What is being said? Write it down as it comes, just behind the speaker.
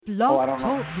Blog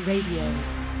Talk Radio.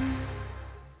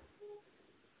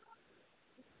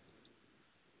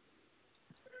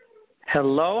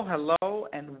 Hello,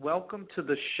 and welcome to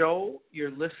the show.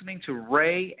 You're listening to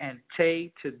Ray and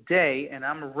Tay today, and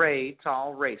I'm Ray,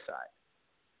 Tall Rayside.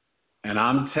 And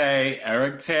I'm Tay,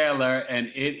 Eric Taylor, and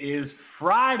it is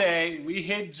Friday. We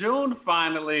hit June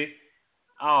finally.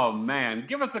 Oh, man.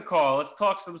 Give us a call. Let's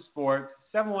talk some sports.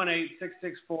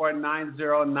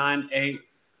 718-664-9098.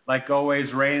 Like always,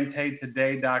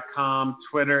 RayandTayToday.com,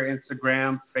 Twitter,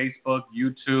 Instagram, Facebook,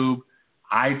 YouTube,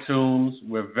 iTunes.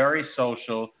 We're very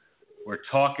social. We're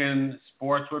talking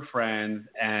sports with friends,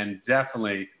 and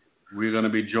definitely we're going to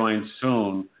be joined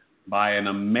soon by an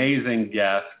amazing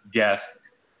guest,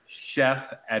 Chef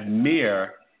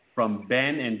Admir from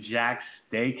Ben and Jack's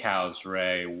Steakhouse,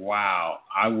 Ray. Wow,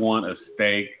 I want a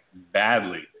steak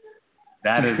badly.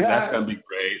 That's going to be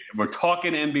great. We're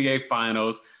talking NBA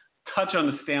Finals, touch on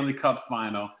the Stanley Cup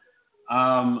Final.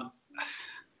 I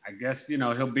guess,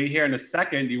 he'll be here in a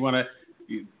second. You want to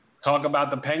talk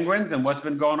about the Penguins and what's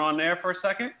been going on there for a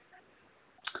second?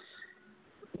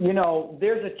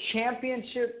 There's a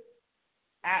championship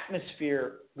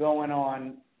atmosphere going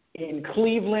on in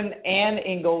Cleveland and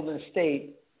in Golden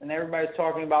State, and everybody's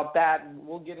talking about that, and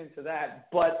we'll get into that.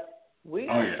 But we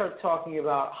got to start talking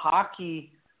about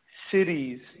hockey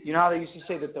cities. You know how they used to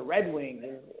say that the Red Wings,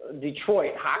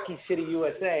 Detroit, Hockey City,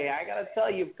 USA. I got to tell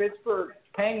you, Pittsburgh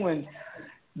Penguins,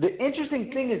 the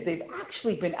interesting thing is they've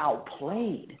actually been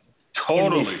outplayed.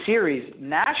 Totally. In this series.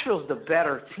 Nashville's the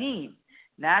better team.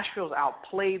 Nashville's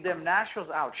outplayed them. Nashville's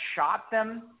outshot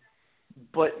them.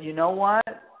 But you know what?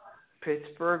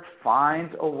 Pittsburgh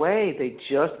finds a way.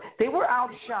 They were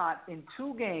outshot in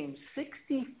 2 games,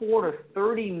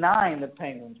 64-39, the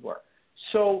Penguins were.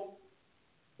 So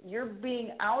you're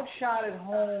being outshot at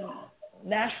home.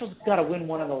 Nashville's got to win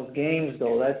one of those games,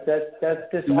 though. That's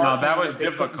disheartening. No, that was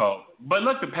difficult. But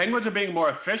look, the Penguins are being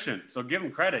more efficient, so give them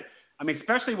credit. I mean,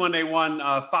 especially when they won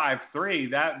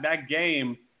 5-3, that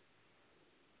game,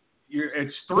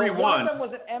 it's 3-1. One of them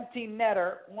was an empty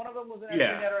netter.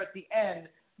 Netter at the end.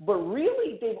 But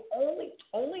really, they've only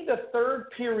the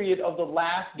third period of the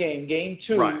last game, game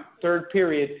 2, right. Third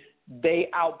period,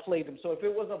 they outplayed them. So if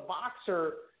it was a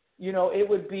boxer, it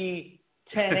would be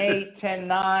 10-8,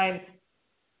 10-9.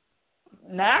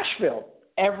 Nashville,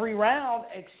 every round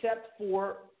except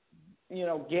for,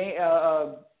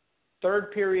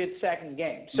 third period, second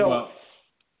game. So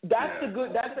that's the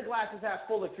glass is half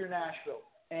full if you're Nashville.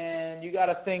 And you got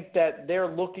to think that they're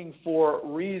looking for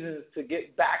reasons to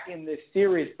get back in this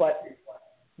series. But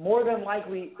more than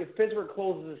likely, if Pittsburgh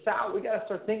closes this out, we got to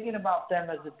start thinking about them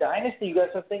as a dynasty. You got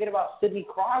to start thinking about Sidney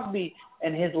Crosby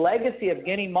and his legacy of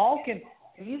Evgeny Malkin.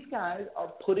 These guys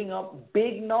are putting up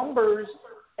big numbers,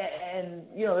 and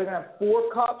they're going to have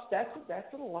 4 cups.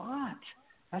 That's a lot.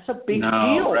 That's a big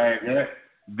deal. Right.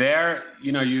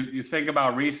 You think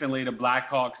about recently the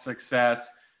Blackhawks' success,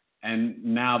 and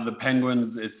now the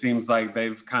Penguins, it seems like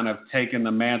they've kind of taken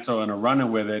the mantle and are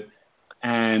running with it.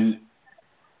 And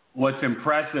what's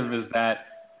impressive is that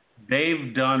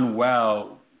they've done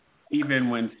well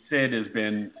even when Sid has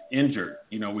been injured.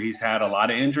 He's had a lot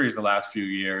of injuries the last few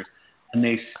years, and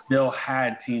they still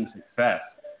had team success.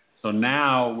 So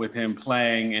now with him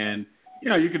playing, and,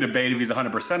 you could debate if he's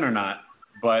 100% or not,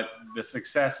 but the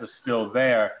success is still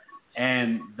there,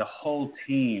 and the whole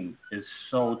team is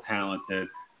so talented.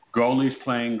 Goalie's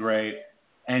playing great,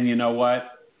 and you know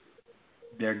what?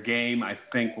 Their game, I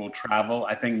think, will travel.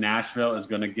 I think Nashville is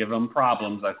going to give them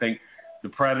problems. I think the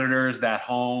Predators, that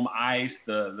home ice,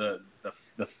 the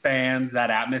fans, that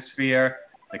atmosphere,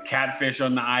 the catfish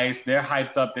on the ice, they're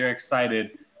hyped up, they're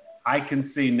excited. I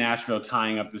can see Nashville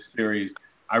tying up the series.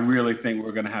 I really think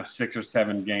we're going to have 6 or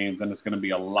 7 games, and it's going to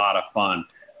be a lot of fun.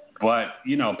 But,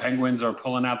 Penguins are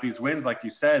pulling out these wins, like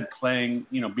you said, playing,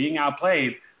 being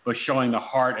outplayed, but showing the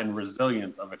heart and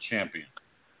resilience of a champion.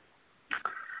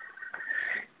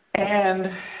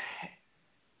 And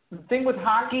the thing with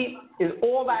hockey is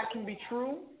all that can be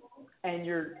true, and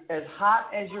you're as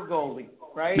hot as your goalie,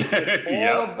 right?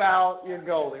 It's all about your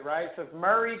goalie, right? So if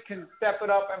Murray can step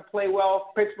it up and play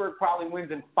well, Pittsburgh probably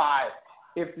wins in 5.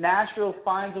 If Nashville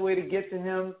finds a way to get to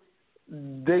him,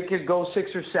 they could go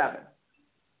 6 or 7.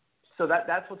 So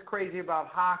that's what's crazy about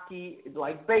hockey.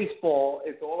 Like baseball,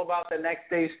 it's all about the next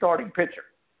day's starting pitcher.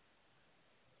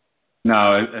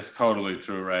 No, it's totally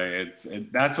true, Ray.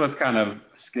 That's what's kind of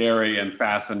scary and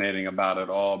fascinating about it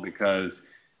all, because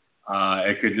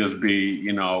it could just be,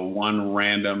 one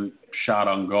random shot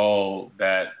on goal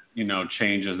that,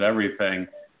 changes everything,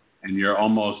 and you're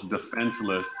almost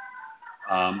defenseless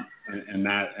in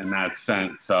that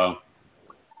sense. So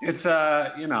It's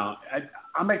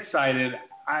I'm excited.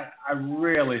 I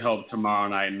really hope tomorrow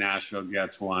night Nashville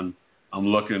gets one. I'm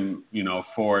looking,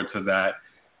 forward to that.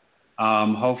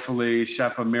 Hopefully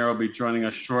Chef Amir will be joining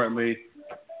us shortly.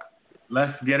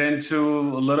 Let's get into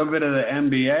a little bit of the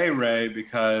NBA, Ray,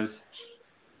 because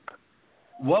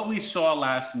what we saw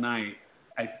last night,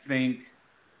 I think,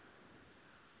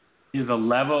 is a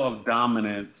level of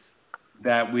dominance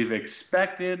that we've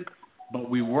expected, but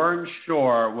we weren't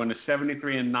sure when a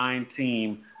 73-9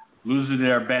 team loses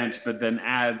their bench, but then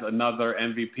adds another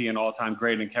MVP and all-time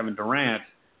great in Kevin Durant,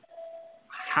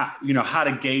 how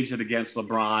to gauge it against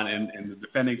LeBron and the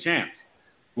defending champs.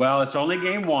 Well, it's only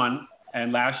game one,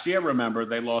 and last year, remember,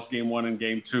 they lost game one and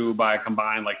game two by a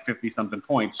combined 50-something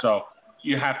points. So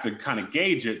you have to kind of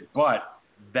gauge it, but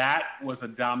that was a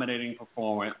dominating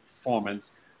performance.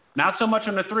 Not so much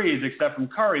on the threes, except from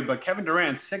Curry, but Kevin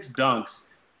Durant, 6 dunks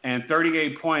and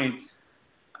 38 points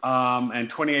and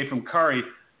 28 from Curry.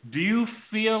 Do you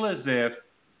feel as if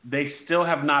they still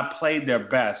have not played their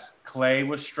best? Clay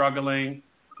was struggling.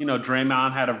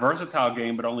 Draymond had a versatile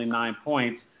game, but only 9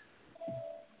 points.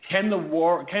 Can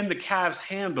the Cavs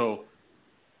handle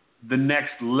the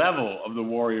next level of the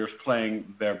Warriors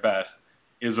playing their best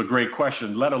is a great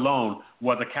question, let alone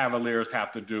what the Cavaliers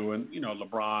have to do and,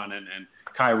 LeBron and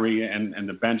Kyrie and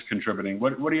the bench contributing.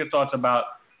 What are your thoughts about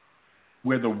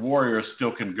where the Warriors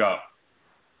still can go?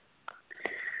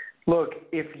 Look,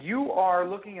 if you are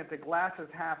looking at the glass as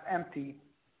half empty,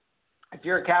 if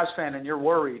you're a Cavs fan and you're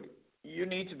worried, you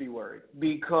need to be worried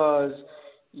because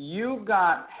you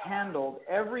got handled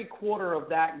every quarter of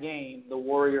that game. The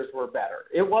Warriors were better.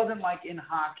 It wasn't like in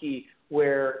hockey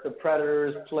where the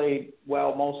Predators played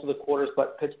well most of the quarters,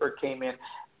 but Pittsburgh came in.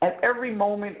 At every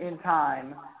moment in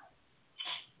time,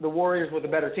 the Warriors were the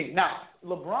better team. Now,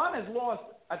 LeBron has lost,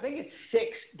 I think it's 6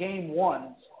 game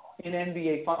ones in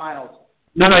NBA Finals.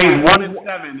 No, he's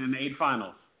 1-7 in 8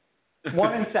 finals.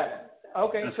 1-7.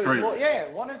 Okay, That's so crazy.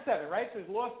 1-7, right? So he's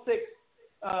lost 6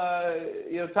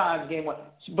 times game one,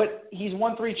 but he's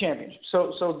won 3 championships.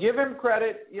 So give him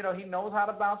credit. He knows how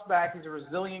to bounce back. He's a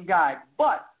resilient guy.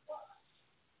 But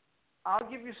I'll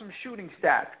give you some shooting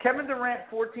stats. Kevin Durant,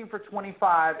 14 for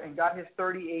 25, and got his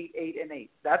 38, 8, and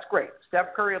 8. That's great.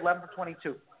 Steph Curry, 11 for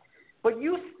 22. But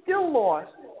you still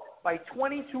lost by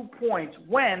 22 points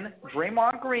when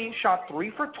Draymond Green shot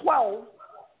 3 for 12,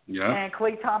 and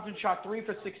Klay Thompson shot 3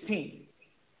 for 16.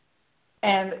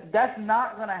 And that's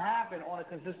not going to happen on a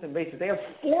consistent basis. They have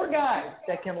 4 guys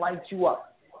that can light you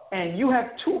up, and you have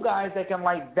 2 guys that can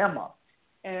light them up.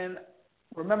 And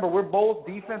remember, we're both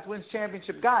defense wins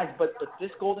championship guys, but this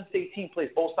Golden State team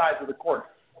plays both sides of the court.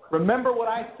 Remember what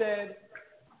I said?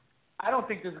 I don't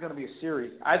think this is going to be a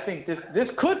series. I think this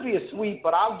could be a sweep,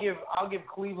 but I'll give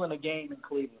Cleveland a game in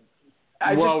Cleveland.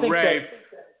 I just think Ray,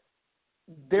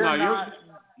 that they're not.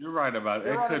 You're right about it.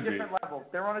 They're on a different level.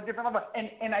 They're on a different level.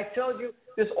 And I told you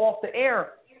this off the air.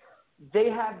 They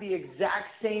have the exact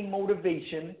same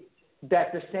motivation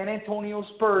that the San Antonio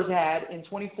Spurs had in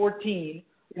 2014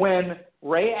 when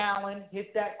Ray Allen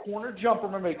hit that corner jumper.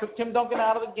 Remember, he took Tim Duncan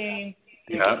out of the game.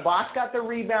 Yeah. Bosh got the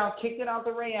rebound, kicked it out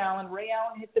to Ray Allen. Ray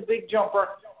Allen hit the big jumper,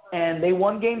 and they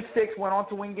won Game 6, went on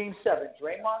to win Game 7.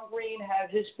 Draymond Green has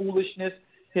his foolishness,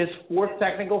 his 4th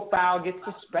technical foul, gets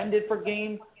suspended for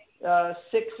Game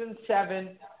 6 and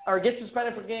 7, or gets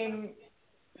suspended for Game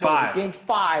 5. Game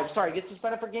 5. Sorry, gets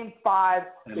suspended for Game 5.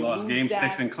 They lost Game 6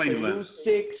 in Cleveland. They lose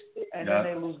 6, and then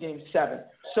they lose Game 7.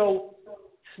 So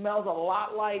smells a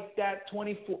lot like that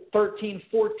 2013-14,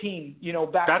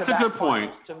 back-to-back. That's a good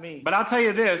point to me. But I'll tell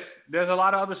you this, there's a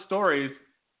lot of other stories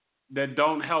that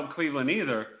don't help Cleveland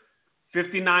either.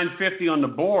 59-50 on the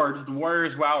boards, the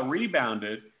Warriors were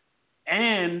out-rebounded,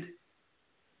 and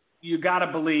you got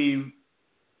to believe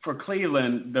for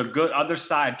Cleveland, the good other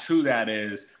side to that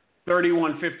is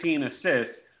 31-15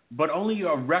 assists, but only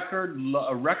a record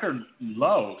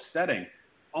low setting.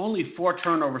 Only 4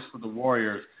 turnovers for the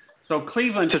Warriors. So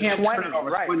Cleveland can't turn it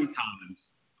over 20 times,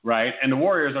 right? And the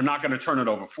Warriors are not going to turn it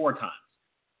over 4 times.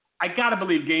 I got to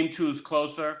believe Game 2 is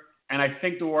closer, and I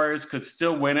think the Warriors could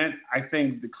still win it. I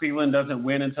think the Cleveland doesn't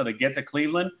win until they get to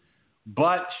Cleveland.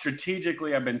 But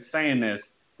strategically, I've been saying this,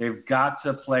 they've got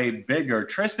to play bigger.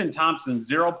 Tristan Thompson,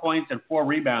 0 points and 4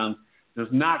 rebounds, does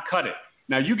not cut it.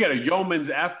 Now, you get a yeoman's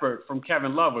effort from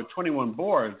Kevin Love with 21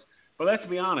 boards, but let's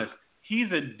be honest,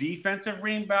 he's a defensive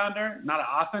rebounder, not an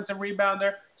offensive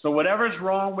rebounder. So whatever's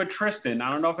wrong with Tristan,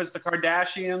 I don't know if it's the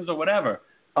Kardashians or whatever.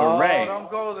 But Ray,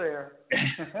 don't go there.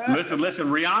 listen.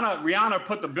 Rihanna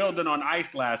put the building on ice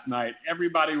last night.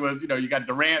 Everybody was, you got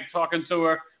Durant talking to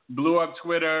her, blew up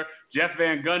Twitter. Jeff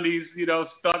Van Gundy's,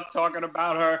 stuck talking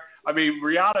about her. I mean,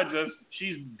 Rihanna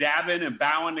she's dabbing and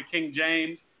bowing to King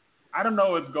James. I don't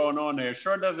know what's going on there.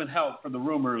 Sure doesn't help for the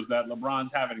rumors that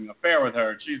LeBron's having an affair with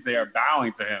her. She's there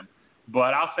bowing to him.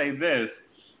 But I'll say this,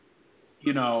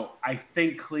 I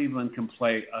think Cleveland can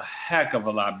play a heck of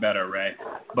a lot better, Ray.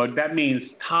 But that means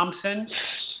Thompson.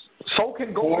 So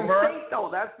can Golden State, though.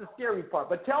 That's the scary part.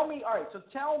 But tell me, all right, so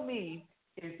tell me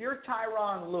if you're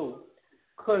Tyronn Lue,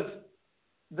 because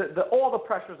all the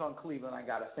pressure's on Cleveland, I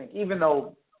got to think, even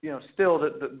though, still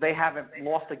they haven't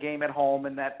lost a game at home,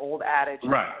 and that old adage,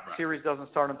 right. Series doesn't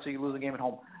start until you lose a game at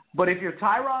home. But if you're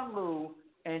Tyronn Lue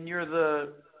and you're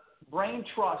the brain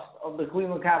trust of the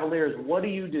Cleveland Cavaliers, what do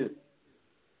you do?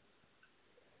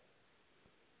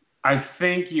 I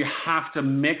think you have to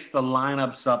mix the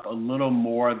lineups up a little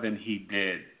more than he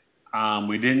did.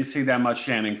 We didn't see that much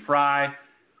Channing Frye.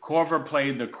 Korver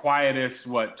played the quietest,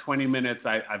 20 minutes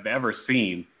I've ever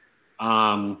seen.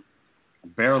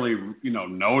 Barely,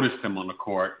 noticed him on the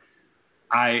court.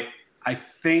 I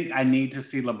think I need to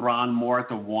see LeBron more at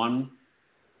the 1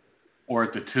 or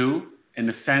at the 2, in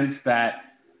the sense that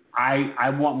I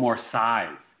want more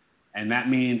size. And that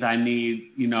means I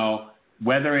need,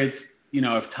 whether it's,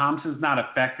 if Thompson's not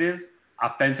effective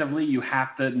offensively, you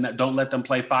have to don't let them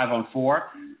play 5-on-4,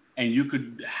 and you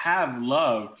could have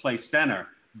Love play center,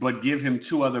 but give him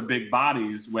 2 other big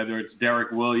bodies, whether it's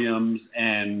Derek Williams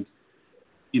and,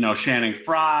 Channing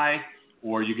Frye,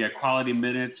 or you get quality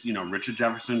minutes. Richard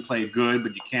Jefferson played good,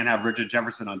 but you can't have Richard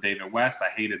Jefferson on David West.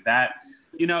 I hated that.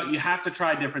 You have to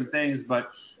try different things,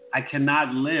 but I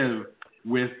cannot live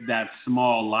with that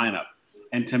small lineup.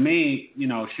 And to me,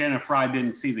 Shannon Frye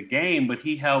didn't see the game, but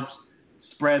he helps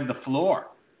spread the floor.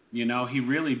 He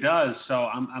really does. So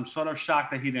I'm sort of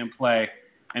shocked that he didn't play.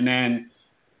 And then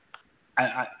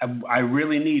I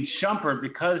really need Shumpert,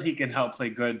 because he can help play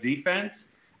good defense.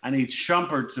 I need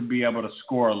Shumpert to be able to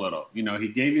score a little. He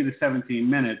gave you the 17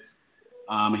 minutes.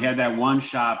 He had that one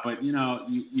shot, but,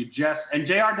 you just – and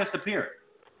JR disappeared,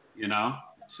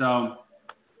 So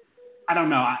I don't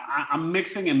know. I'm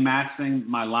mixing and matching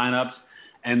my lineups.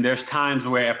 And there's times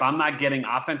where if I'm not getting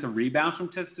offensive rebounds from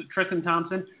Tristan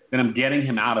Thompson, then I'm getting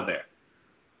him out of there.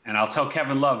 And I'll tell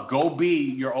Kevin Love, go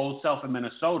be your old self in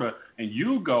Minnesota, and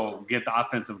you go get the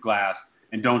offensive glass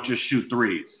and don't just shoot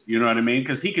threes. You know what I mean?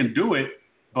 Because he can do it,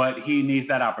 but he needs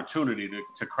that opportunity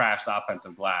to crash the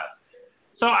offensive glass.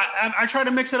 So I try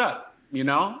to mix it up,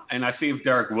 and I see if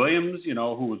Derek Williams,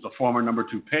 who was a former number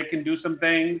 2 pick, can do some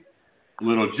things.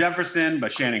 Little Jefferson,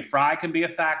 but Channing Frye can be a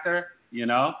factor,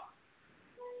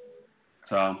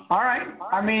 So. All right.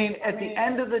 I mean, at the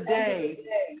end of the day,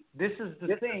 this is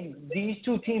the thing. These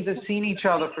 2 teams have seen each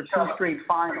other for 2 straight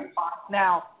finals.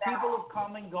 Now, people have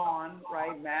come and gone,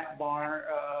 right?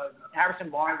 Harrison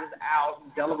Barnes is out,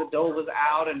 Dellavedova's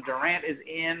out, and Durant is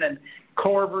in, and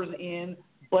Korver's in.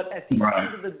 But at the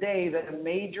end of the day, the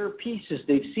major pieces,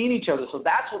 they've seen each other. So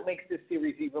that's what makes this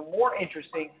series even more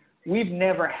interesting. We've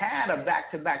never had a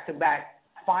back-to-back-to-back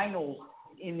finals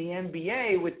in the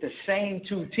NBA with the same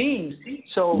 2 teams.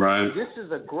 So This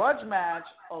is a grudge match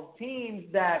of teams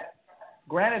that,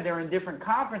 granted, they're in different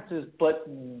conferences, but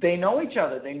they know each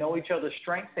other. They know each other's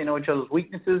strengths. They know each other's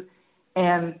weaknesses.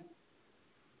 And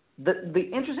the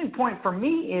interesting point for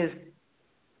me is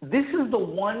this is the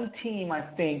one team, I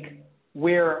think,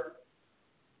 where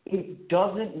it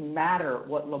doesn't matter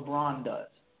what LeBron does.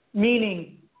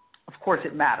 Meaning, of course,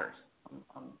 it matters.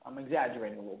 I'm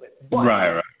exaggerating a little bit.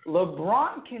 But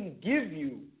LeBron can give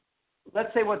you,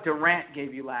 let's say what Durant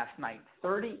gave you last night,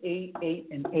 38, 8,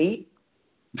 and 8,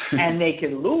 and they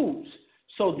can lose.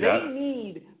 So they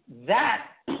need that,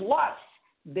 plus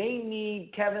they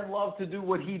need Kevin Love to do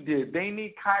what he did. They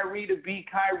need Kyrie to be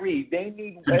Kyrie. They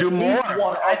need to do more.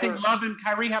 I think Love and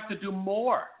Kyrie have to do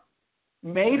more.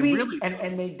 Maybe,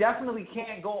 and they definitely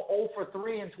can't go 0 for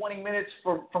 3 in 20 minutes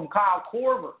from Kyle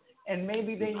Korver. And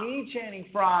maybe they need Channing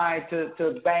Frye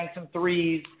to bang some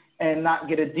threes and not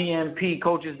get a DMP,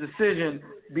 coach's decision,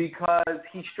 because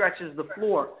he stretches the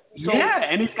floor. So,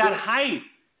 and he's got height.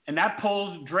 And that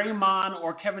pulls Draymond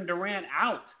or Kevin Durant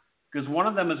out, because one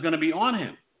of them is going to be on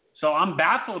him. So I'm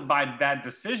baffled by that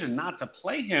decision not to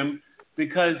play him,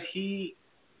 because he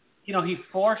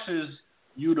forces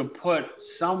you to put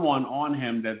someone on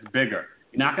him that's bigger.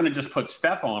 You're not going to just put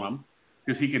Steph on him,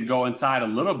 because he can go inside a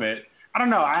little bit. I don't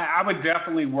know. I would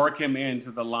definitely work him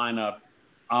into the lineup,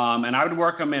 and I would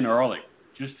work him in early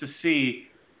just to see,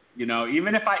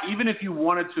 even if you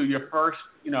wanted to, your first,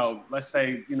 let's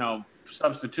say,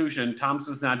 substitution,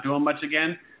 Thompson's not doing much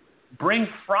again, bring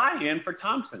Frye in for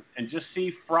Thompson and just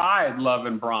see Frye, Love,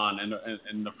 and Braun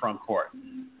in the front court.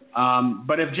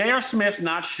 But if J.R. Smith's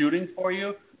not shooting for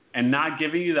you, and not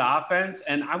giving you the offense.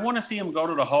 And I want to see him go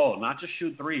to the hole, not just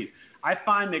shoot threes. I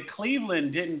find that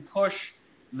Cleveland didn't push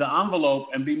the envelope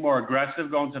and be more aggressive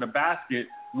going to the basket,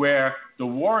 where the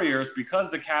Warriors, because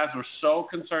the Cavs were so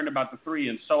concerned about the three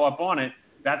and so up on it,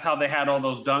 that's how they had all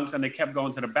those dunks and they kept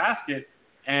going to the basket.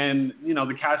 And,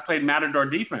 the Cavs played matador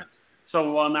defense.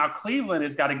 So now Cleveland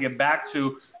has got to get back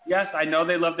to, yes, I know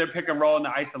they love their pick and roll in the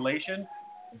isolation,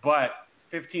 but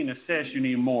 15 assists, you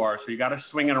need more. So you got to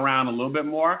swing it around a little bit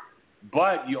more.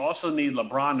 But you also need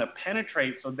LeBron to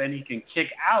penetrate so then he can kick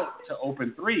out to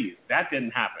open threes. That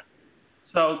didn't happen.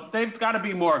 So they've got to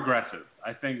be more aggressive.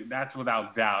 I think that's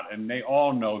without doubt, and they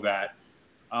all know that.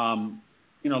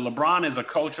 LeBron is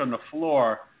a coach on the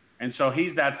floor, and so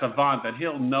he's that savant that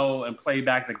he'll know and play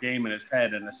back the game in his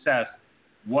head and assess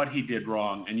what he did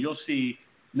wrong. And you'll see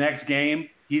next game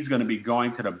he's going to be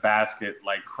going to the basket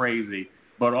like crazy,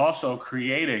 but also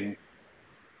creating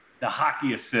the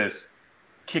hockey assist,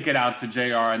 kick it out to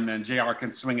JR, and then JR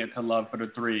can swing it to Love for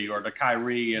the three, or to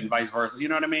Kyrie and vice versa. You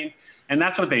know what I mean? And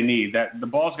that's what they need. That the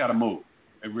ball's got to move.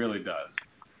 It really does.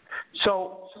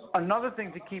 So another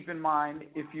thing to keep in mind,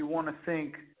 if you want to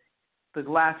think the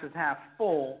glass is half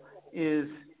full, is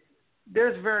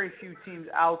there's very few teams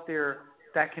out there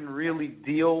that can really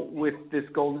deal with this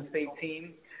Golden State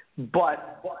team,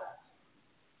 but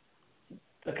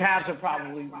the Cavs are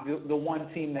probably the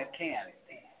one team that can,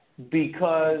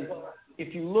 because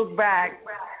if you look back,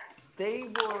 they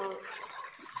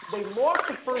lost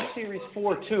the first series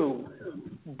 4-2,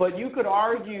 but you could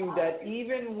argue that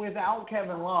even without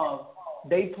Kevin Love,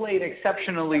 they played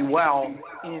exceptionally well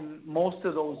in most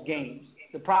of those games.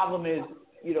 The problem is,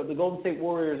 the Golden State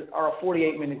Warriors are a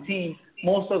 48-minute team.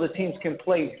 Most other teams can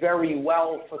play very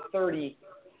well for 30,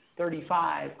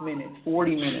 35 minutes,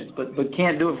 40 minutes, but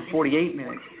can't do it for 48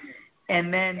 minutes.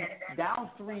 And then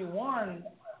down 3-1,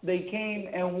 they came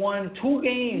and won 2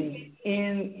 games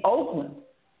in Oakland,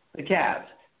 the Cavs.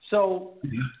 So,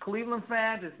 Cleveland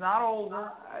fans, it's not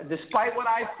over. Despite what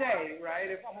I say, right?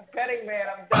 If I'm a betting man,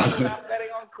 I'm definitely not betting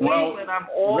on Cleveland. I'm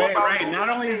all about Ray, not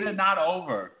only is it not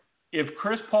over, if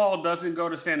Chris Paul doesn't go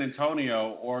to San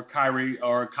Antonio, or Kyrie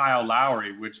or Kyle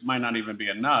Lowry, which might not even be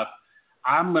enough,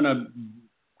 I'm going to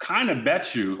kind of bet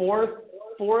you fourth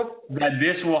that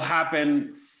this will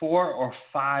happen 4 or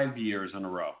 5 years in a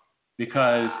row.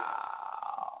 Because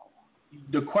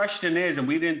the question is, and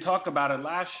we didn't talk about it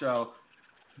last show,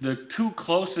 the 2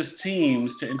 closest teams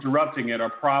to interrupting it are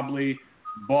probably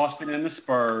Boston and the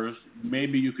Spurs.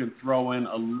 Maybe you can throw in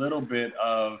a little bit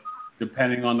of,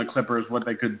 depending on the Clippers, what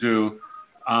they could do,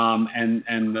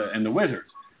 and the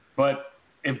Wizards. But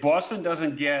if Boston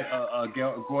doesn't get a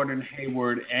Gordon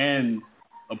Hayward and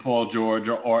a Paul George,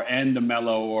 or and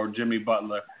DeMelo or Jimmy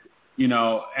Butler,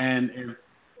 and if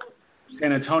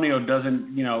San Antonio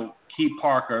doesn't, keep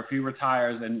Parker, if he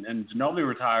retires and Ginobili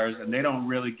retires, and they don't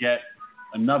really get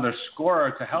another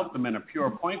scorer to help them in a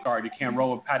pure point guard, you can't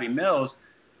roll with Patty Mills,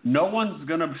 no one's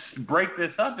going to break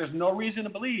this up. There's no reason to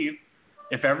believe,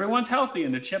 if everyone's healthy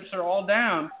and the chips are all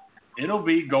down, it'll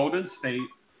be Golden State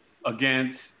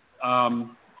against,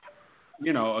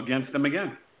 against them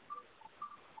again.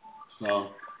 So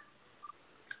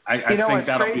I think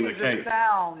that'll be the case. It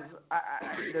sounds,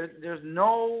 there's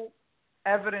no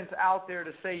evidence out there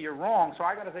to say you're wrong, so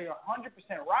I got to say you're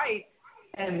 100% right.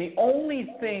 And the only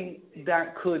thing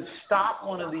that could stop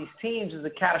one of these teams is a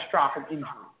catastrophic injury.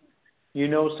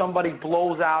 Somebody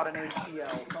blows out an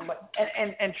ACL.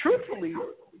 And truthfully,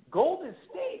 Golden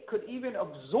State could even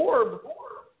absorb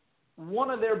one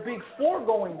of their big 4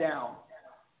 going down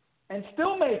and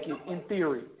still make it, in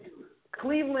theory.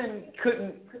 Cleveland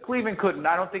couldn't.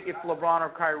 I don't think if LeBron or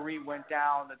Kyrie went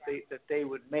down that they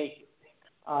would make it.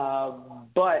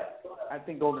 But I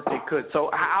think Golden State could. So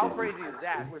how crazy is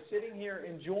that? We're sitting here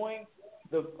enjoying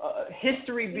the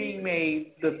history being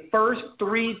made, the first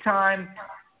 3-time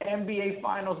NBA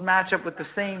Finals matchup with the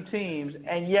same teams,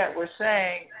 and yet we're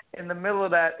saying in the middle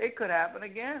of that it could happen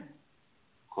again.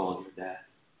 Close that.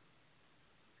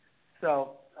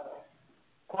 So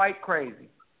quite crazy.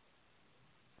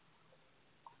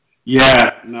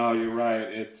 Yeah, no, you're right.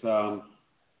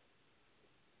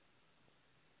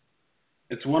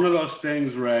 It's one of those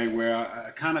things, Ray, where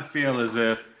I kind of feel as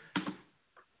if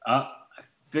I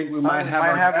think we might have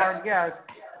our guest.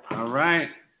 All right.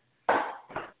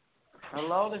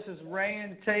 Hello, this is Ray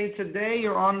and Tay today.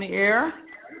 You're on the air.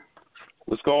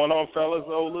 What's going on, fellas?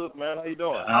 Oh, Luke, man, how you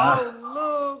doing?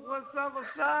 Luke, what's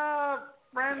up?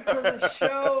 Friend to the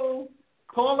show.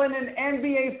 Calling in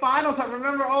NBA Finals. I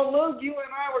remember, Luke, you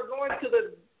and I were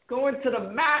going to the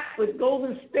max with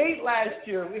Golden State last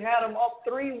year. We had them up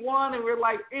 3-1, and we're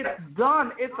like, it's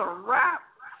done. It's a wrap.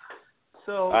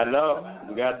 So I know.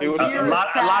 We got to do it again. A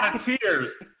lot of tears.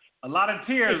 A lot of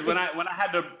tears when I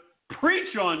had to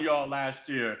preach on y'all last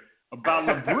year about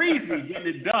LeBreezy getting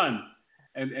it done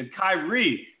and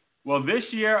Kyrie. Well, this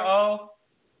year,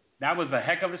 that was a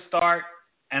heck of a start.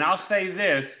 And I'll say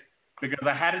this because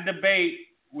I had a debate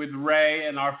with Ray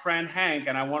and our friend Hank,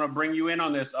 and I want to bring you in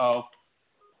on this,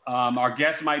 our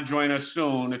guest might join us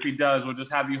soon. If he does, we'll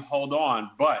just have you hold on.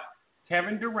 But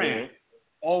Kevin Durant,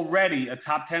 already a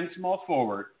top 10 small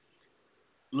forward.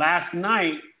 Last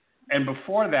night and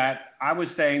before that, I was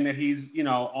saying that he's,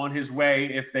 on his way,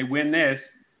 if they win this,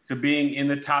 to being in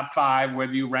the top 5,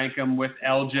 whether you rank him with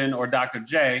Elgin or Dr.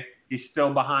 J. He's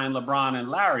still behind LeBron and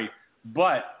Larry.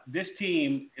 But this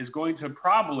team is going to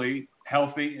probably,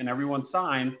 healthy and everyone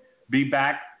signed, be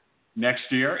back next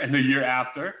year and the year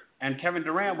after. And Kevin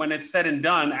Durant, when it's said and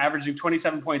done, averaging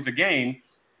 27 points a game,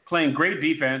 playing great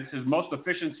defense, his most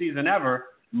efficient season ever,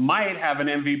 might have an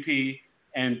MVP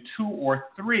and 2 or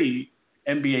 3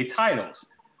 NBA titles.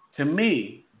 To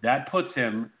me, that puts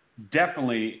him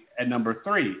definitely at number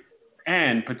 3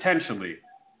 and potentially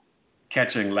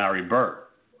catching Larry Bird.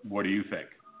 What do you think?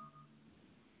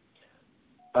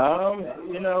 I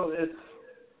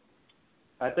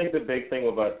think the big thing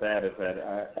about that is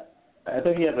that I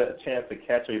think he has a chance to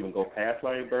catch or even go past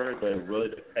Larry Bird, but it really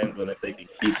depends on if they can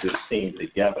keep this team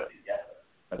together.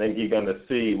 I think you're going to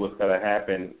see what's going to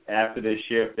happen after this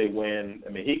year if they win.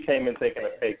 I mean, he came in taking a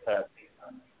pay cut.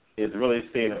 It's really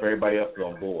seeing if everybody else is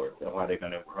on board and how they're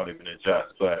going to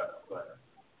adjust. But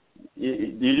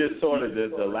you just saw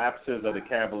the lapses of the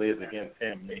Cavaliers against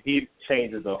him. I mean, he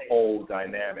changes the whole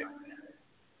dynamic.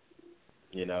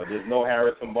 There's no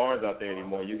Harrison Barnes out there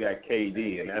anymore. You got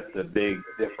KD, and that's the big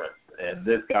difference. And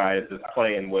this guy is just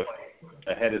playing with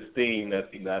a head of steam that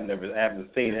I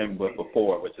haven't seen him with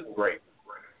before, which is great.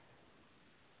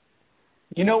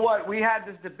 You know what? We had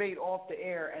this debate off the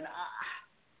air, and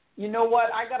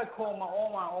I got to call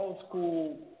all my old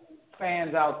school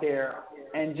fans out there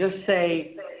and just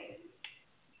say,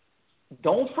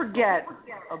 don't forget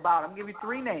about, I'm going to give you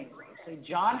 3 names. Say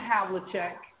John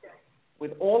Havlicek,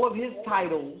 with all of his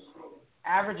titles,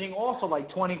 averaging also like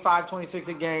 25, 26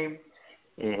 a game.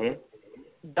 Mm-hmm.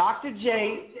 Dr.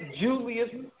 J, Julius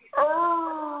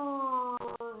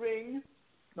Irving.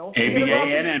 ABA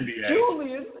and NBA.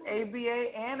 Julius,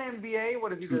 ABA and NBA.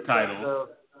 What have you 2 titles.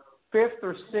 The 5th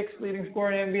or 6th leading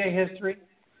scorer in NBA history.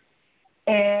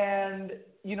 And,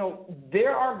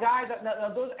 there are guys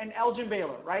those and Elgin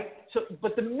Baylor, right? So,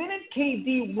 but the minute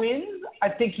KD wins, I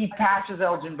think he passes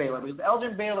Elgin Baylor because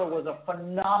Elgin Baylor was a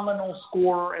phenomenal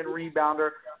scorer and rebounder,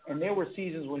 and there were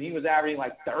seasons when he was averaging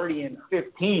like 30 and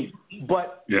 15,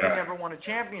 but he never won a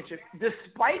championship,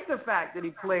 despite the fact that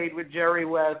he played with Jerry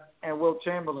West and Wilt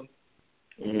Chamberlain.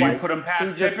 You put him past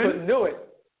Pippen? He just couldn't do it.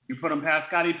 You put him past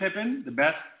Scottie Pippen, the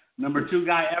best number 2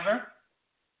 guy ever?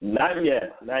 Not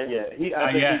yet. I think he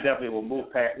definitely will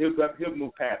move past. He'll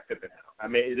move past Pippen now. I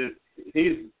mean,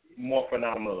 he's more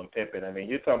phenomenal than Pippen. I mean,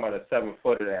 you're talking about a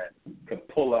 7-footer that can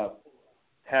pull up,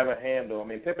 have a handle. I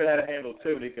mean, Pippen had a handle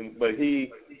too. But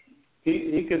he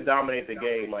can dominate the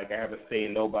game like I haven't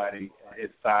seen nobody his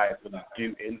size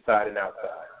do inside and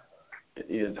outside.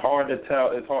 It's hard to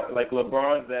tell. It's hard. Like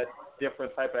LeBron's that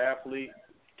different type of athlete.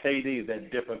 KD is that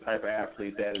different type of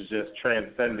athlete that is just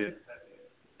transcended.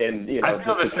 And, I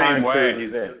feel the same way.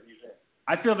 He's in.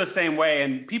 I feel the same way,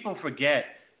 and people forget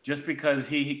just because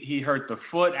he hurt the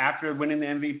foot after winning the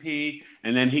MVP,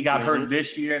 and then he got hurt this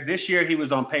year. This year he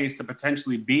was on pace to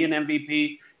potentially be an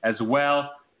MVP as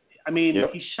well. I mean,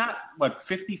 he shot,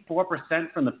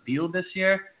 54% from the field this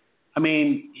year? I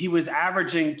mean, he was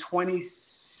averaging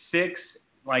 26,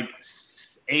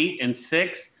 8 and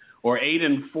 6 or 8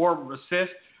 and 4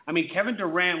 assists. I mean, Kevin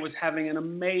Durant was having an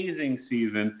amazing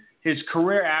season. His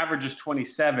career average is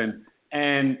 27,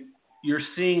 and you're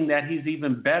seeing that he's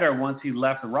even better once he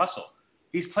left Russell.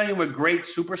 He's playing with great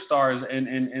superstars and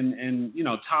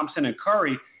Thompson and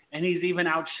Curry, and he's even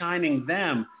outshining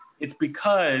them. It's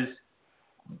because,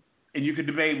 and you could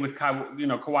debate with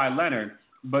Kawhi Leonard,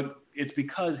 but it's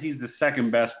because he's the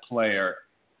second best player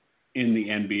in the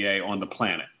NBA on the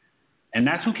planet. And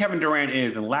that's who Kevin Durant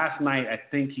is. And last night, I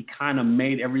think he kind of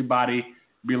made everybody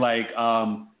be like,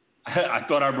 I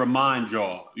thought I'd remind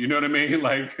y'all. You know what I mean?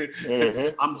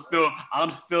 I'm still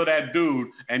that dude.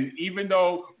 And even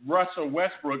though Russell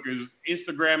Westbrook is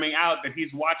Instagramming out that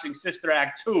he's watching Sister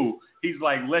Act 2, he's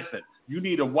like, listen, you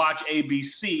need to watch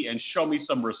ABC and show me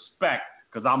some respect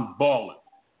because I'm balling.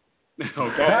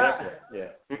 Okay.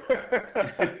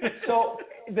 So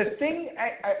the thing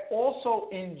I also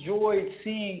enjoyed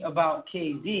seeing about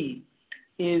KD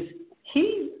is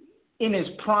he's in his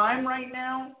prime right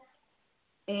now.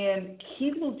 and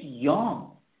he looked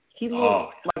young. He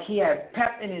looked like he had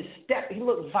pep in his step. He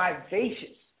looked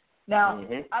vivacious. Now,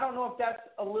 I don't know if that's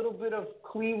a little bit of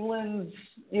Cleveland's,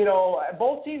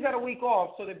 both teams had a week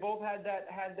off, so they both had that,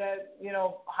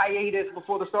 hiatus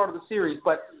before the start of the series.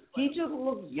 But he just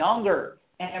looked younger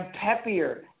and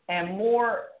peppier and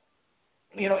more,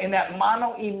 in that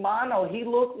mano-a-mano. He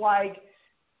looked like,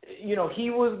 he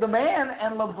was the man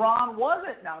and LeBron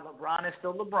wasn't. Now, LeBron is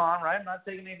still LeBron, right? I'm not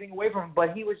taking anything away from him,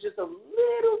 but he was just a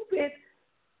little bit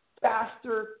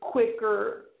faster,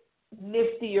 quicker,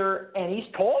 niftier, and he's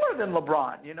taller than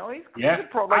LeBron. He's a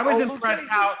pro. I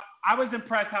was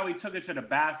impressed how he took it to the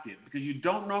basket, because you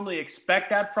don't normally expect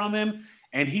that from him,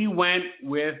 and he went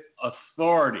with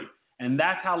authority. And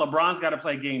that's how LeBron's got to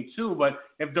play game 2. But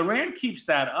if Durant keeps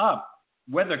that up,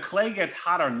 whether Clay gets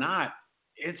hot or not,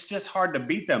 it's just hard to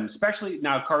beat them. Especially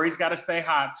now, Curry's got to stay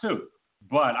hot too.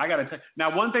 But I got to tell you,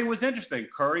 now one thing was interesting.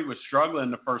 Curry was struggling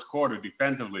in the first quarter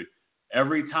defensively.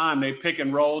 Every time they pick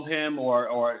and rolled him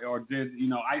or did,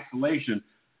 isolation.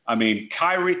 I mean,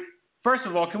 Kyrie, first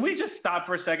of all, can we just stop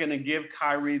for a second and give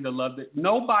Kyrie the love that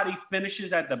nobody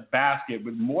finishes at the basket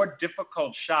with more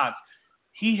difficult shots.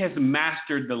 He has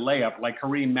mastered the layup like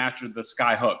Kareem mastered the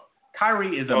sky hook.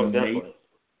 Kyrie is amazing. Definitely.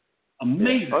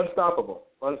 Amazing. Yeah, unstoppable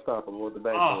with the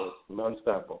backboard.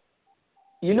 Unstoppable.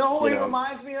 You know who he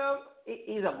reminds me of?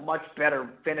 He's a much better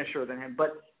finisher than him.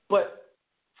 But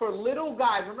for little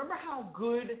guys, remember how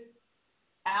good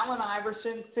Allen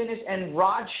Iverson finished and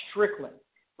Rod Strickland?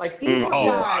 Like, these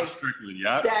are guys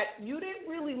that you didn't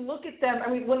really look at them. I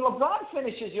mean, when LeBron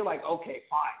finishes, you're like, okay,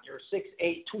 fine. You're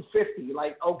 6'8", 250.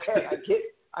 Like, okay,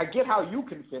 I get how you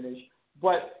can finish.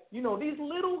 But, these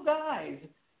little guys,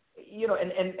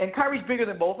 and Kyrie's bigger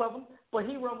than both of them, but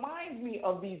he reminds me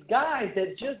of these guys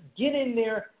that just get in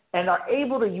there and are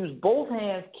able to use both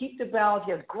hands, keep the balance.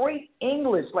 He has great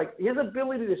English, like his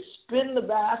ability to spin the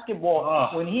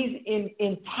basketball when he's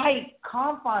in tight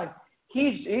confines.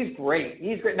 He's great.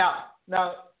 He's great. Now,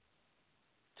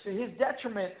 to his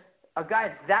detriment, a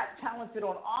guy that talented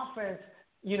on offense,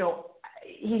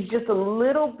 he's just a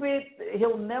little bit.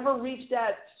 He'll never reach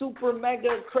that super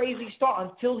mega crazy star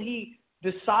until he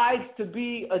decides to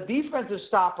be a defensive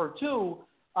stopper too.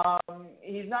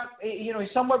 He's not, he's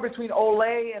somewhere between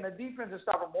Olay and a defensive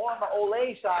stopper, more on the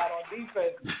Olay side on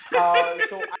defense. So I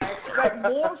expect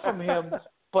more from him.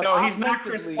 But no, he's not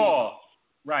Chris Paul.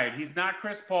 Right, he's not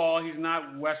Chris Paul. He's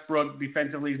not Westbrook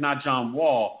defensively. He's not John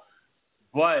Wall.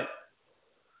 But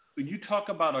when you talk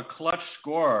about a clutch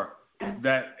scorer,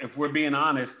 that if we're being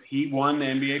honest, he won the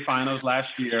NBA Finals last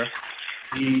year.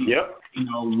 He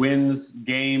wins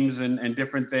games and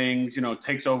different things,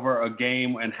 takes over a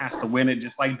game and has to win it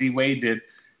just like D-Wade did.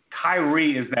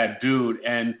 Kyrie is that dude.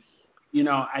 And,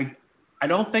 I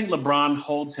don't think LeBron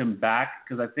holds him back,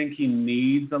 because I think he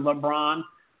needs a LeBron.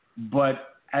 But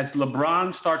as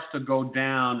LeBron starts to go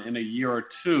down in a year or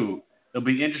two, it'll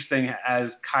be interesting as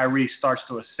Kyrie starts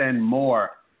to ascend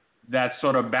more, that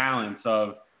sort of balance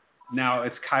of, now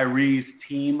it's Kyrie's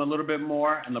team a little bit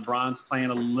more, and LeBron's playing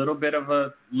a little bit of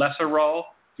a lesser role.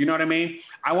 You know what I mean?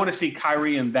 I want to see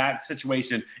Kyrie in that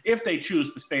situation if they choose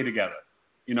to stay together.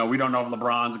 We don't know if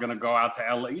LeBron's going to go out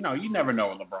to LA. You never know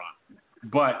with LeBron.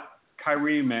 But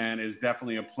Kyrie, man, is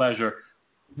definitely a pleasure.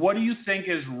 What do you think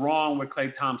is wrong with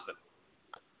Klay Thompson?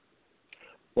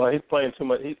 Well, he's playing too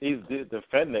much. He's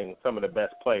defending some of the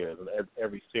best players in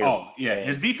every series. Oh, yeah. And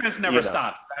his defense never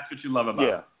stops. That's what you love about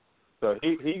him. So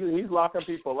he's locking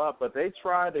people up, but they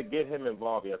tried to get him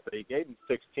involved yesterday. He gave him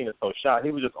 16 or so shots.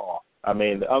 He was just off. I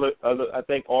mean, the other I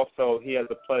think also he has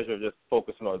the pleasure of just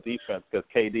focusing on defense because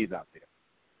KD's out there.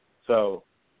 So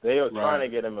they are trying to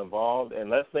get him involved.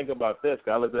 And let's think about this.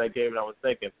 I looked at that game and I was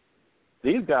thinking,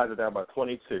 these guys are down by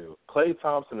 22. Klay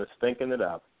Thompson is stinking it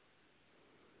up.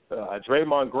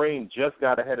 Draymond Green just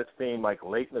got ahead of steam like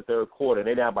late in the third quarter.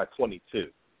 They're down by 22.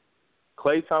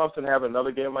 Klay Thompson having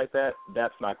another game like that,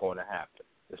 that's not going to happen,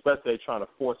 especially trying to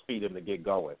force feed him to get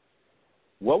going.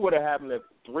 What would have happened if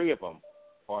three of them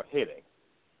are hitting?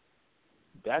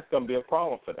 That's going to be a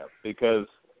problem for them because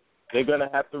they're going to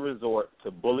have to resort to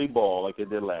bully ball like they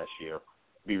did last year,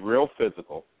 be real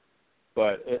physical.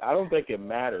 But I don't think it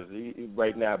matters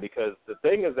right now because the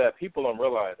thing is that people don't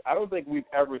realize, I don't think we've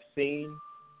ever seen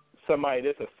somebody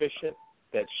this efficient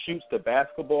that shoots the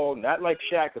basketball, not like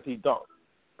Shaq because he don't,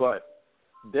 but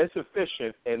this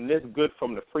efficient and this good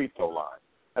from the free throw line.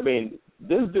 I mean,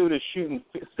 this dude is shooting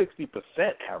 60%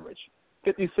 average,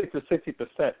 56 to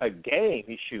 60% a game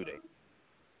he's shooting.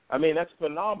 I mean, that's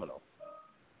phenomenal.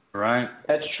 Right.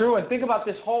 That's true. And think about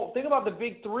the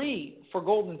big three for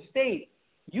Golden State.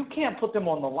 You can't put them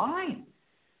on the line.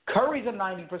 Curry's a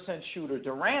 90% shooter.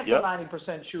 Durant's a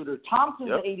 90% shooter.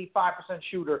 Thompson's an 85%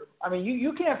 shooter. I mean,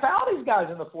 you can't foul these guys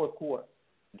in the fourth quarter.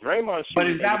 Draymond. But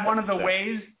is that one of the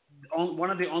ways? One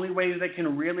of the only ways they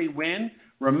can really win?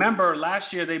 Remember,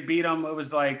 last year they beat them. It was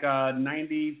like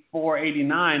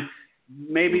 94-89.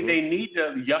 Maybe they need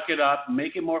to yuck it up,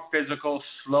 make it more physical,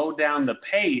 slow down the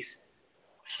pace.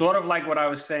 Sort of like what I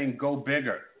was saying, go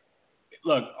bigger.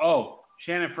 Look,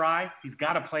 Shannon Fry, he's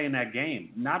got to play in that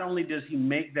game. Not only does he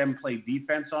make them play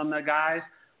defense on the guys,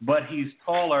 but he's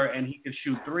taller and he can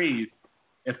shoot threes.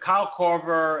 If Kyle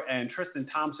Korver and Tristan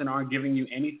Thompson aren't giving you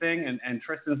anything and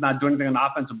Tristan's not doing anything on the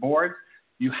offensive boards,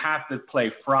 you have to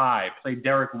play Fry, play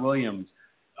Derek Williams.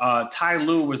 Ty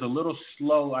Lue was a little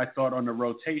slow, I thought, on the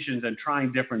rotations and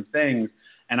trying different things.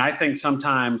 And I think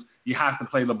sometimes you have to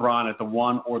play LeBron at the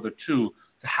 1 or the 2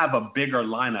 to have a bigger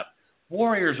lineup.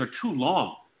 Warriors are too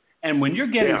long. And when you're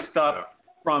getting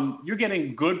you're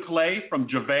getting good play from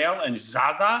JaVale and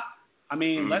Zaza, I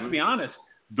mean, let's be honest,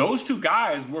 those two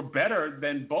guys were better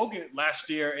than Bogut last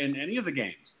year in any of the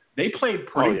games. They played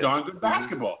pretty darn good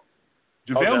basketball.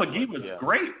 JaVale McGee was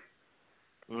great,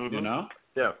 you know?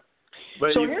 Yeah.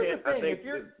 But so here's the thing. If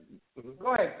you're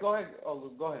Go ahead.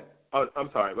 Oh, go ahead. Oh, I'm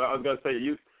sorry, but I was going to say,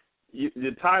 you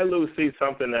Ty Lue sees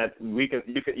something that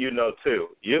you know too.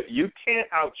 You can't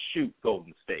outshoot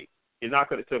Golden State. You're not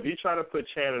going to. So if you try to put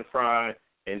Shannon Fry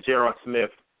and J.R. Smith,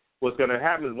 what's going to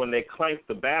happen is when they clank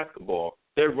the basketball,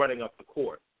 they're running up the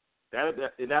court.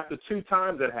 And after 2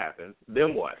 times that happens,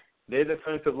 then what? They're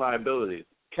defensive liabilities.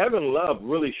 Kevin Love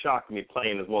really shocked me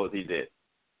playing as well as he did.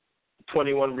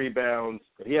 21 rebounds.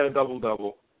 He had a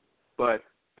double-double. But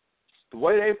the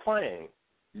way they're playing,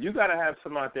 you got to have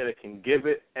someone out there that can give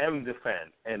it and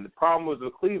defend. And the problem was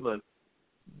with Cleveland,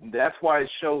 that's why it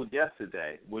showed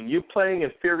yesterday. When you're playing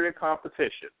inferior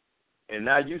competition, and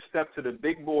now you step to the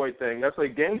big boy thing, that's why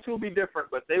game 2 will be different,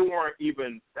 but they weren't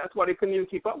even – that's why they couldn't even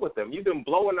keep up with them. You've been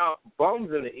blowing out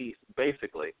bums in the East,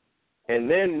 basically. And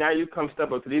then now you come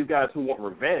step up to these guys who want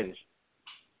revenge.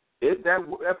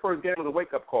 That first game was a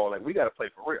wake-up call. Like, we got to play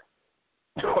for real.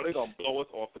 So they're going to blow us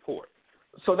off the court.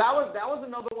 So that was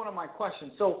another one of my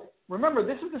questions. So remember,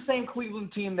 this is the same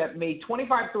Cleveland team that made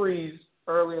 25 threes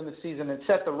early in the season and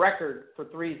set the record for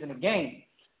threes in a game.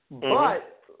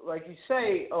 But, like you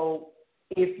say,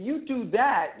 if you do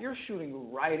that, you're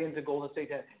shooting right into Golden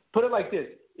State. Put it like this.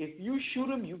 If you shoot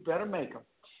them, you better make them.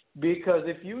 Because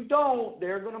if you don't,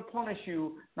 they're going to punish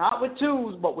you, not with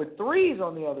 2s, but with 3s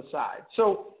on the other side.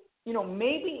 So, you know,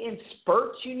 maybe in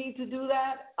spurts you need to do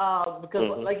that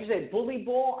because, like you said, bully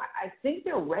ball, I think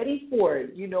they're ready for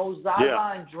it. You know,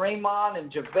 Zaza and Draymond and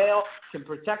JaVale can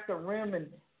protect the rim,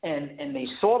 and they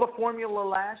saw the formula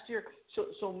last year.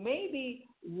 So maybe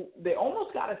they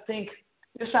almost got to think –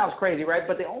 this sounds crazy, right?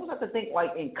 But they almost have to think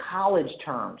like in college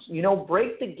terms. You know,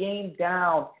 break the game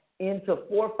down into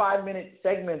 4 or 5 minute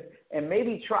segments and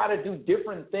maybe try to do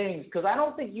different things because I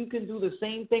don't think you can do the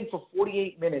same thing for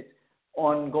 48 minutes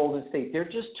on Golden State. They're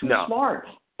just too smart.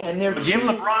 And they're give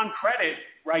LeBron credit,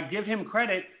 right? Give him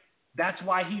credit. That's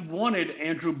why he wanted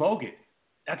Andrew Bogut.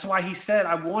 That's why he said,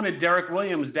 I wanted Derek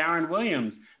Williams, Darren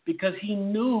Williams, because he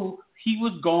knew he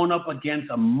was going up against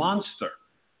a monster.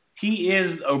 He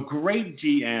is a great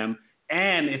GM,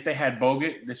 and if they had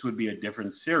Bogut, this would be a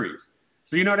different series.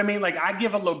 So you know what I mean? Like, I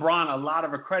give LeBron a lot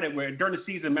of a credit where during the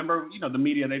season, remember, you know, the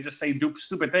media, they just say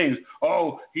stupid things.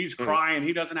 Oh, he's crying.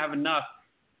 He doesn't have enough.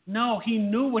 No, he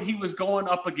knew what he was going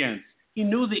up against. He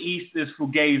knew the East is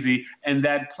fugazi and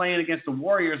that playing against the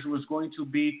Warriors was going to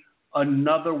be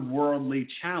another worldly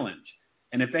challenge.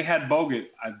 And if they had Bogut,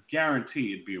 I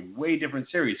guarantee it'd be a way different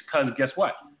series because guess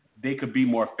what? They could be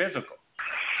more physical.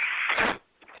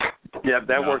 Yeah,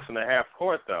 that works in the half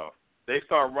court, though. They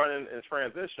start running in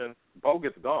transition,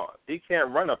 Bogut's gone. He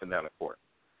can't run up and down the court.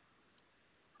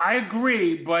 I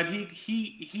agree, but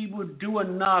he would do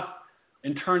enough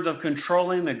in terms of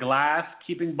controlling the glass,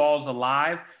 keeping balls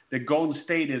alive, that Golden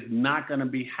State is not going to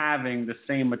be having the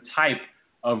same type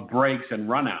of breaks and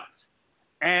runouts.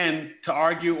 And to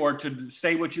argue or to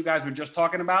say what you guys were just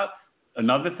talking about,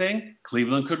 another thing,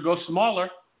 Cleveland could go smaller.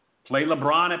 Play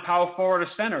LeBron at power forward or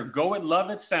center. Go at Love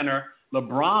at center,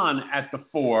 LeBron at the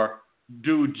 4,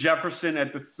 do Jefferson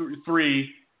at the 3,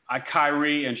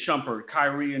 Kyrie and Shumpert,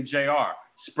 Kyrie and JR.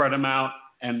 Spread them out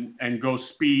and go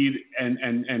speed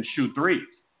and shoot threes.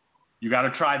 You got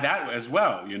to try that as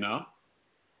well, you know?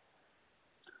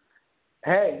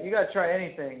 Hey, you got to try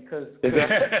anything because,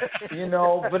 you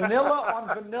know, vanilla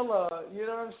on vanilla, you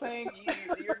know what I'm saying?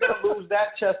 You're going to lose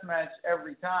that chess match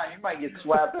every time. You might get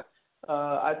swept.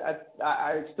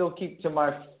 I still keep to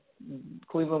my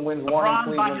Cleveland wins 1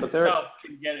 in Cleveland, but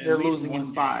they're losing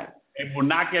in 5. It will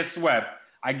not get swept.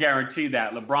 I guarantee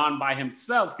that LeBron by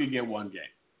himself could get one game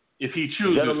if he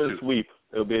chooses Gentleman's to. sweep.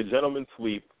 It'll be a gentleman's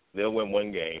sweep. They'll win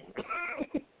one game.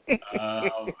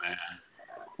 Oh, man.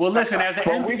 Well, listen, as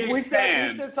an NBA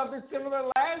fan. We said something similar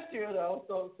last year, though.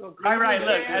 So right. Look,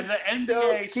 as an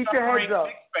NBA suffering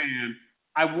Knicks fan,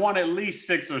 I want at least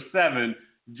 6 or 7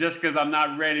 just because I'm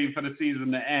not ready for the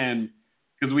season to end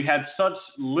because we had such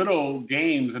little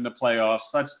games in the playoffs,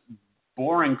 such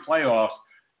boring playoffs.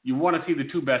 You want to see the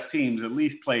two best teams at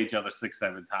least play each other 6,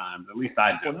 7 times. At least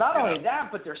I do. Well, not only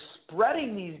that, but they're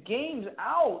spreading these games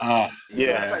out. Oh,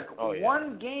 yeah. It's like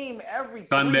one game every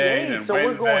Sunday 3 days. and So Wednesday.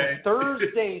 we're going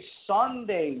Thursday,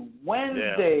 Sunday,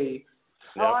 Wednesday,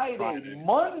 Friday,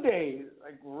 Monday.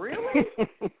 Like, really?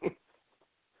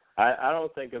 I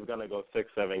don't think it's going to go 6,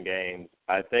 7 games.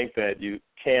 I think that you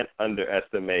can't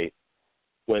underestimate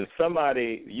when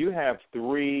you have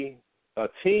a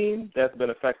team that's been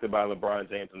affected by LeBron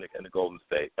James and the Golden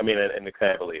State. I mean, and the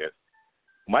Cavaliers.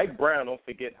 Mike Brown, don't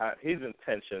forget how his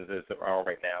intentions are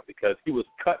right now because he was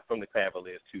cut from the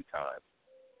Cavaliers 2 times.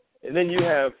 And then you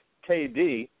have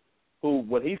KD, who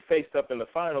when he faced up in the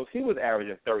finals, he was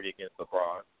averaging 30 against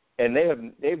LeBron. And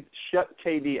they've shut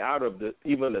KD out of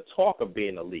even the talk of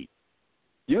being elite.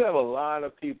 You have a lot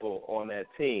of people on that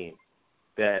team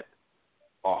that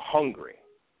are hungry.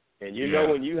 And you know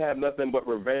when you have nothing but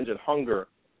revenge and hunger,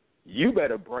 you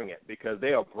better bring it because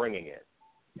they are bringing it.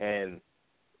 And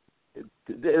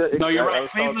no, you're right.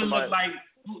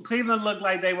 Cleveland looked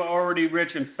like they were already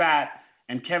rich and fat,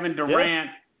 and Kevin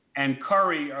Durant and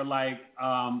Curry are like,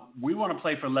 we want to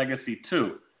play for legacy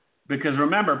too. Because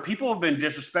remember, people have been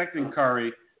disrespecting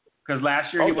Curry because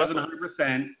last year he wasn't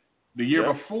 100%. The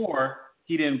year before,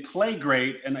 he didn't play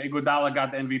great, and Iguodala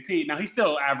got the MVP. Now, he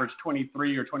still averaged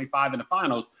 23 or 25 in the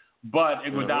finals, but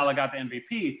Iguodala got the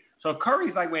MVP. So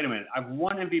Curry's like, wait a minute, I've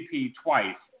won MVP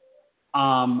twice.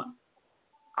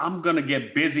 I'm going to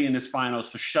get busy in this finals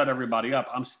to shut everybody up.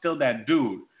 I'm still that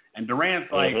dude. And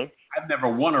Durant's like, I've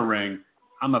never won a ring.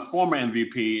 I'm a former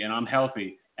MVP, and I'm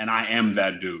healthy, and I am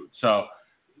that dude. So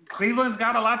Cleveland's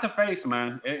got a lot to face,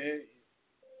 man.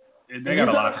 They got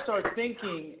a lot.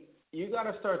 You got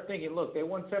to start thinking, look, they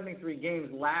won 73 games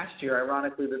last year,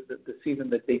 ironically, the season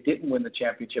that they didn't win the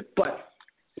championship. But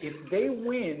if they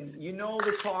win,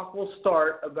 the talk will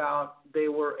start about they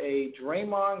were a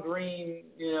Draymond Green,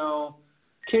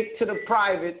 kick to the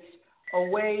privates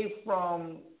away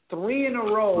from 3 in a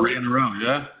row. 3 in a row,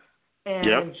 yeah.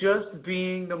 And just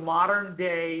being the modern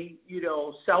day,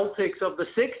 Celtics of the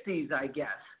 60s, I guess.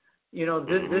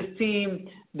 This team,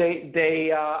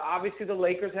 they obviously the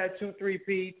Lakers had 2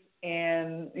 3-peats,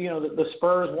 and the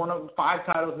Spurs won 5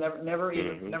 titles, never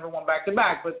won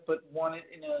back-to-back, but won it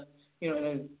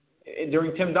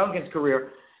during Tim Duncan's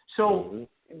career. So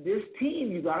this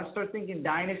team, you got to start thinking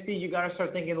dynasty. You got to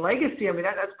start thinking legacy. I mean,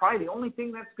 that's probably the only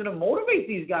thing that's going to motivate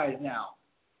these guys now.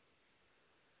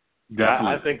 Definitely.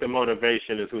 I think the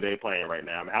motivation is who they're playing right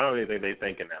now. I mean, I don't even think they're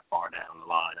thinking that far down the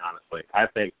line, honestly. I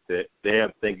think that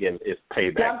they're thinking it's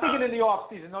payback. Yeah, I'm thinking in the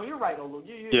offseason. No, you're right, Olu.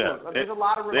 There's a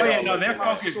lot of they're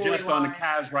focused just on the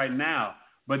Cavs right now.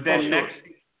 But then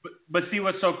but see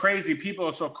what's so crazy? People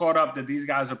are so caught up that these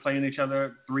guys are playing each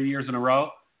other 3 years in a row.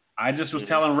 I just was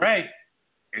telling Ray,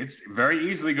 it's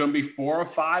very easily going to be 4 or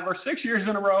 5 or 6 years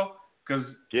in a row.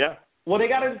 Well, they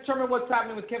got to determine what's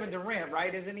happening with Kevin Durant,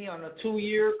 right? Isn't he on a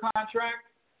 2-year contract?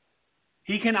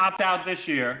 He can opt out this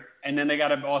year, and then they got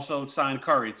to also sign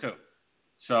Curry too.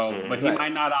 So, but he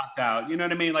might not opt out. You know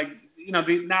what I mean? Like,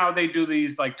 now they do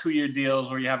these like 2-year deals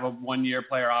where you have a 1-year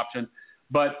player option.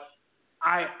 But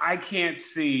I can't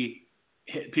see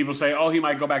people say, oh, he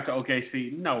might go back to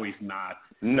OKC. No, he's not.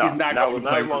 No, he's not going to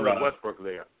play for us. Westbrook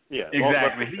there. Yeah,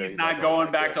 exactly. He's not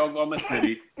going back to Oklahoma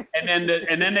City. And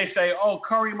then they say, oh,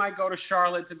 Curry might go to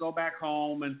Charlotte to go back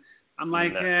home. And I'm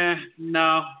like,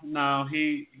 no.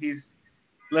 He's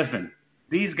listen.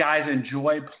 These guys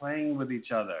enjoy playing with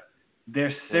each other.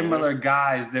 They're similar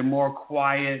guys. They're more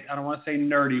quiet. I don't want to say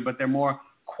nerdy, but they're more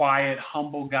quiet,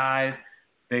 humble guys.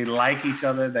 They like each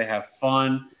other. They have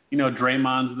fun.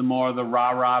 Draymond's the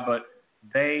rah-rah, but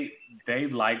they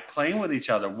like playing with each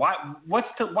other. Why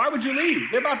would you leave?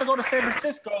 They're about to go to San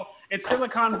Francisco and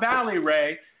Silicon Valley,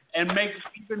 Ray, and make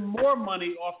even more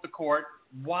money off the court.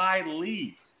 Why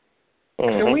leave?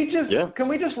 Can we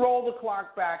just roll the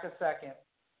clock back a second?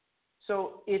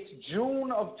 So it's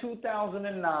June of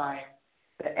 2009.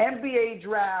 The NBA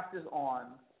draft is on,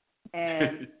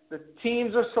 and the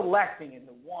teams are selecting in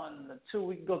the 1, the 2.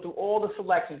 We can go through all the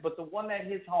selections, but the one that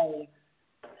hits home,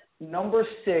 number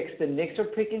 6, the Knicks are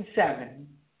picking 7,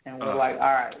 and we're like,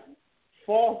 all right,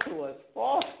 fall to us.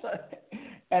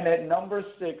 And at number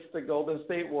 6, the Golden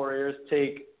State Warriors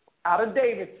take out of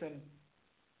Davidson,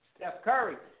 Steph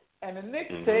Curry. And the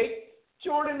Knicks take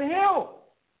Jordan Hill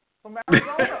from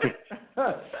Arizona.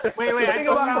 wait!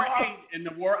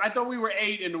 I thought we were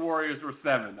 8 and the Warriors were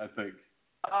 7. I think.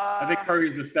 I think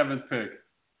Curry's the 7th pick.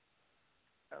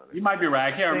 You might be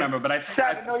right. I can't remember, but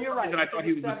you're right. I thought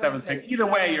he was the 7th pick. Either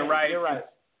way, you're right. You're right.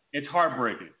 It's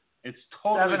heartbreaking. It's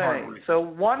totally heartbreaking. So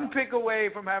 1 pick away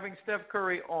from having Steph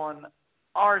Curry on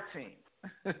our team.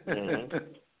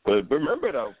 But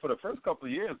remember, though, for the first couple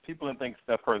of years, people didn't think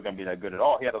Steph Curry was going to be that good at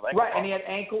all. He had ankle and he had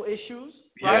ankle issues.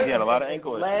 Yeah, right? He had a lot of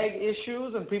ankle leg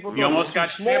issues, and people. He almost got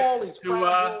small. shipped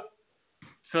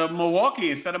to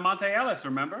Milwaukee instead of Monte Ellis.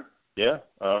 Remember? Yeah.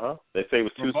 They say he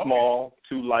was too small,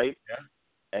 too light.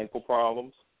 Yeah. Ankle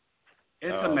problems.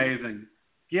 It's amazing.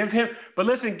 Give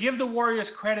the Warriors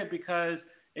credit because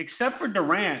except for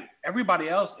Durant, everybody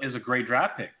else is a great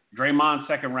draft pick. Draymond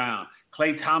 2nd round,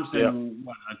 Klay Thompson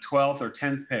a 12th or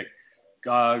 10th pick,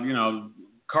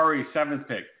 Curry 7th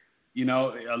pick.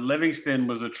 Livingston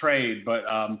was a trade, but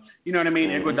you know what I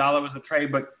mean. Iguodala was a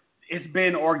trade, but it's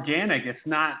been organic. It's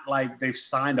not like they've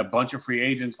signed a bunch of free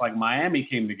agents like Miami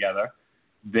came together.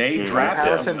 They drafted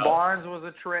Harrison Barnes was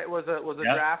a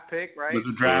draft pick, right? Was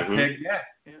a draft pick, yeah.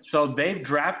 So they've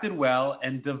drafted well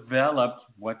and developed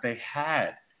what they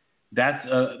had. That's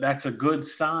a good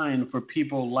sign for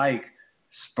people like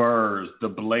Spurs, the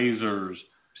Blazers,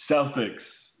 Celtics.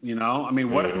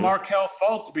 What if Markelle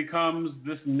Fultz becomes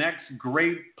this next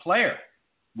great player?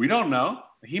 We don't know.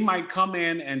 He might come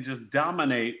in and just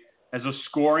dominate as a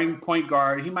scoring point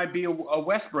guard. He might be a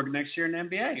Westbrook next year in the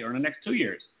NBA or in the next 2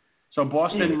 years. So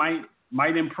Boston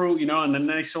might improve, and then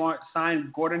they sign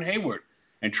Gordon Hayward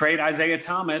and trade Isaiah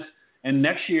Thomas and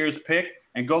next year's pick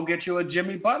and go get you a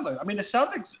Jimmy Butler. I mean, the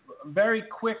Celtics, very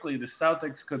quickly,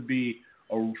 could be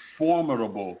a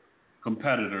formidable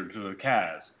competitor to the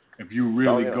Cavs if you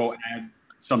really go add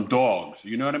some dogs.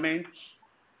 You know what I mean?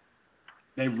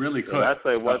 They really could. I'd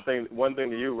say one thing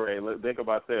to you, Ray. Think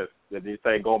about this. That you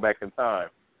say going back in time.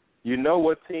 You know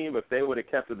what team, if they would have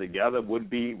kept it together, would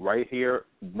be right here?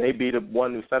 Maybe the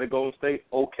one who started Golden State,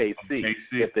 OKC.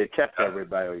 If they kept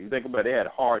everybody. You think about it, they had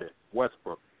Harden,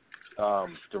 Westbrook,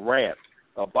 Durant,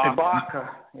 Ibaka.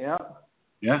 Yeah.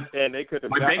 And they could have.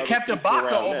 But they kept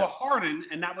Ibaka over Harden,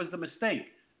 and that was the mistake.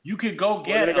 You could go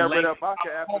get a late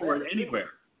forward anywhere.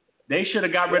 They should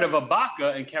have got rid of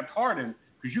Ibaka and kept Harden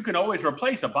because you can always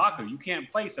replace Ibaka. You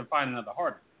can't place and find another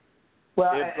Harden.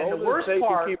 Well, if and the worst State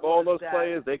part could keep all those that,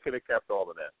 players, they could have kept all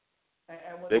of that.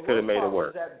 And they could have made it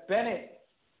work. That Bennett,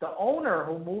 the owner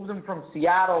who moved him from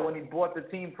Seattle when he bought the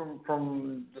team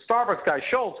from the Starbucks guy,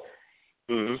 Schultz,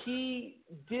 he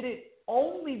did it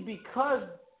only because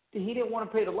he didn't want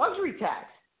to pay the luxury tax,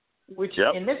 which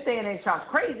in this day and age sounds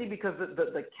crazy because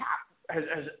the cap has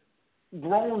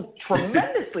grown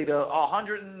tremendously to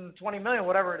 $120 million,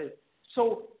 whatever it is.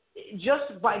 So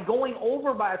just by going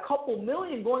over by a couple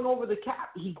million, going over the cap,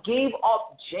 he gave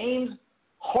up James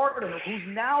Harden, who's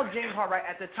now James Harden. Right?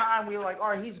 At the time, we were like,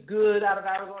 all right, he's good out of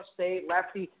Arizona State,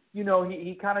 lefty. He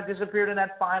kind of disappeared in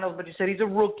that finals, but you said he's a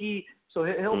rookie, so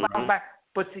he'll bounce back.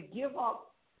 But to give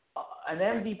up an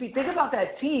MVP, think about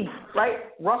that team, right?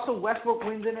 Russell Westbrook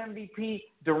wins an MVP,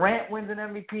 Durant wins an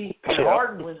MVP,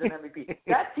 Harden wins an MVP.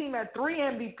 That team had 3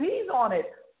 MVPs on it.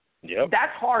 Yep.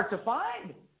 That's hard to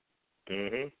find.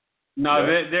 No,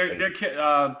 they're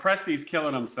Presti's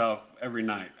killing himself every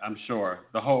night, I'm sure.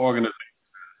 The whole organization.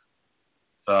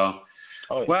 So,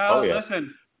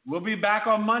 listen, we'll be back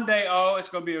on Monday. It's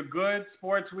going to be a good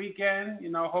sports weekend.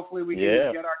 Hopefully we can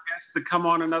get our guests to come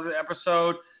on another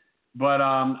episode. But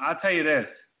I'll tell you this.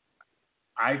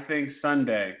 I think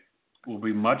Sunday will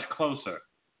be much closer.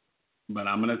 But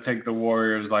I'm going to take the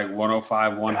Warriors like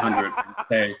 105-100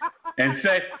 and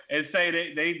say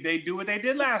they do what they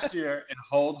did last year and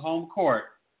hold home court.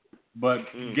 But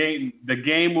the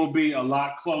game will be a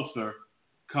lot closer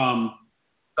come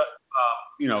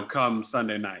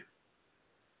Sunday night.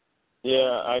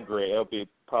 Yeah, I agree. It'll be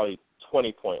probably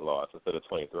 20-point loss instead of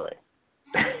 23.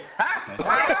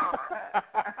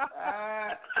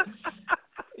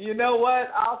 You know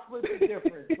what? I'll split the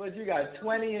difference. But you got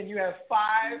 20 and you have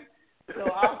 5. So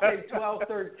I'll say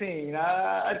 12-13.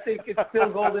 I think it's still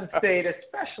Golden State,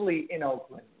 especially in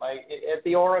Oakland. Like at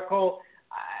the Oracle,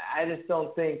 I just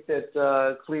don't think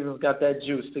that Cleveland's got that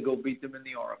juice to go beat them in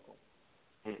the Oracle.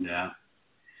 Yeah.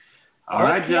 All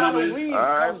right, gentlemen. Reed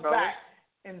comes back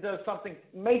and does something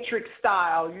Matrix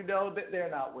style. That they're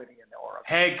not winning in the Oracle.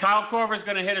 Hey, Kyle Korver's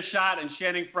going to hit a shot, and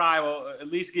Channing Frye will at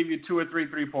least give you 2 or 3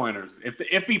 3-pointers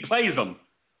if he plays them.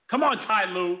 Come on,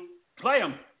 Ty Lue, play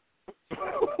them.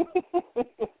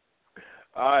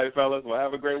 All right, fellas. Well,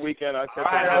 have a great weekend. I'll catch you.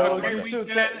 Have a great weekend.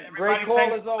 Great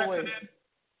call as always.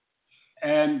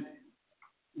 And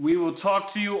we will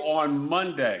talk to you on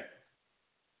Monday.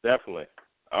 Definitely.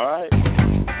 All right.